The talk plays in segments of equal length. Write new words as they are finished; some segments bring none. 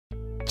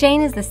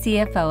Jane is the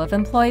CFO of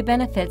Employee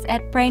Benefits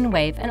at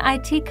Brainwave, an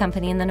IT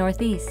company in the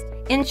Northeast.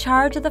 In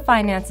charge of the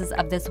finances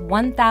of this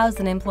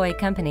 1,000-employee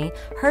company,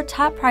 her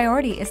top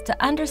priority is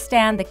to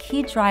understand the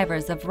key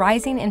drivers of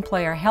rising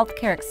employer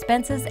healthcare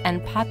expenses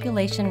and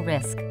population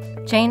risk.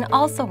 Jane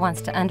also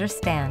wants to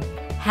understand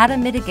how to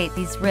mitigate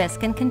these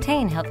risks and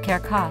contain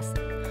healthcare costs,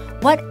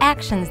 what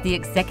actions the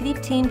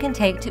executive team can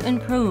take to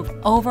improve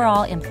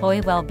overall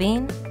employee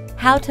well-being,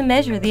 how to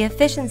measure the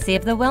efficiency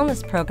of the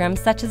wellness programs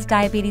such as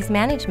diabetes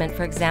management,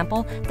 for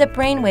example, that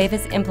Brainwave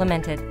has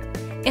implemented,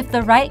 if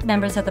the right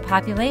members of the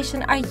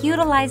population are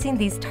utilizing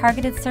these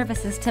targeted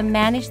services to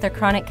manage their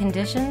chronic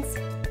conditions.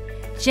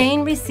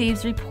 Jane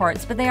receives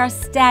reports, but they are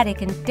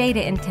static and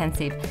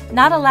data-intensive,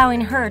 not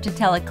allowing her to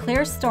tell a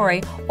clear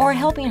story or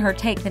helping her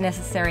take the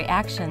necessary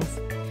actions.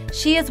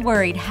 She is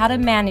worried how to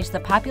manage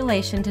the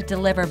population to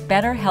deliver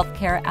better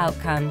healthcare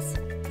outcomes.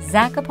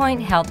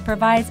 Zakipoint Health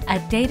provides a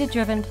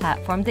data-driven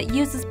platform that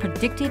uses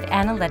predictive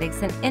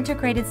analytics and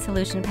integrated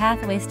solution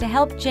pathways to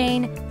help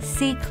Jane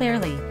see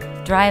clearly,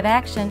 drive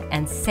action,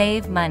 and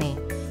save money.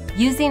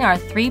 Using our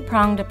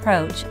three-pronged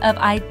approach of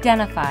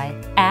identify,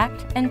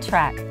 act, and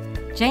track,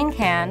 Jane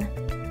can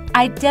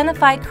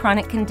identify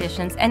chronic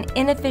conditions and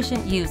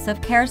inefficient use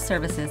of care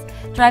services,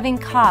 driving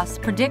costs,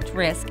 predict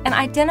risk, and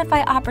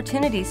identify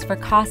opportunities for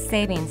cost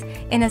savings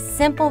in a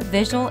simple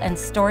visual and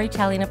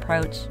storytelling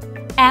approach.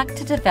 Act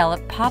to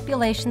develop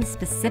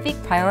population-specific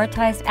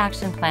prioritized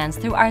action plans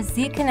through our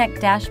ZConnect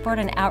dashboard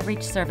and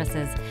outreach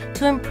services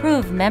to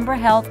improve member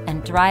health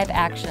and drive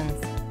actions.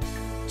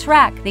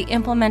 Track the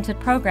implemented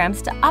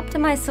programs to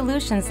optimize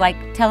solutions like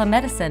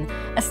telemedicine,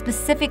 a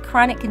specific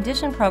chronic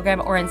condition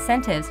program, or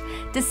incentives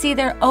to see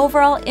their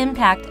overall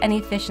impact and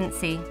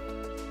efficiency.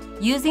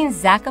 Using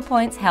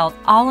Zakipoint's Health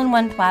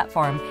all-in-one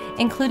platform,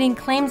 including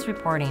claims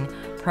reporting,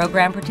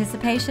 program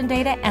participation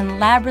data, and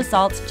lab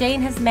results,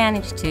 Jane has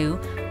managed to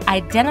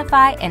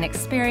identify and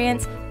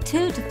experience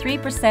 2 to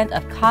 3%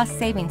 of cost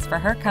savings for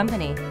her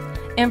company,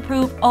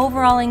 improve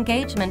overall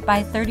engagement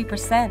by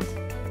 30%.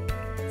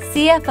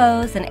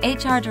 CFOs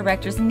and HR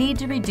directors need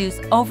to reduce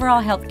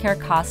overall healthcare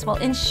costs while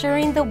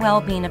ensuring the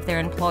well-being of their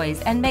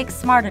employees and make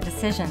smarter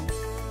decisions.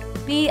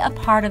 Be a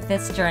part of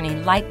this journey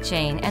like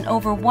Jane and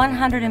over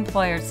 100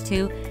 employers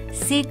to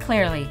see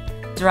clearly,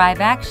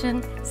 drive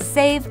action,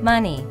 save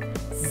money.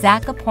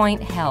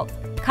 Zakipoint Health.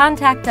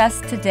 Contact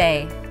us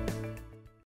today.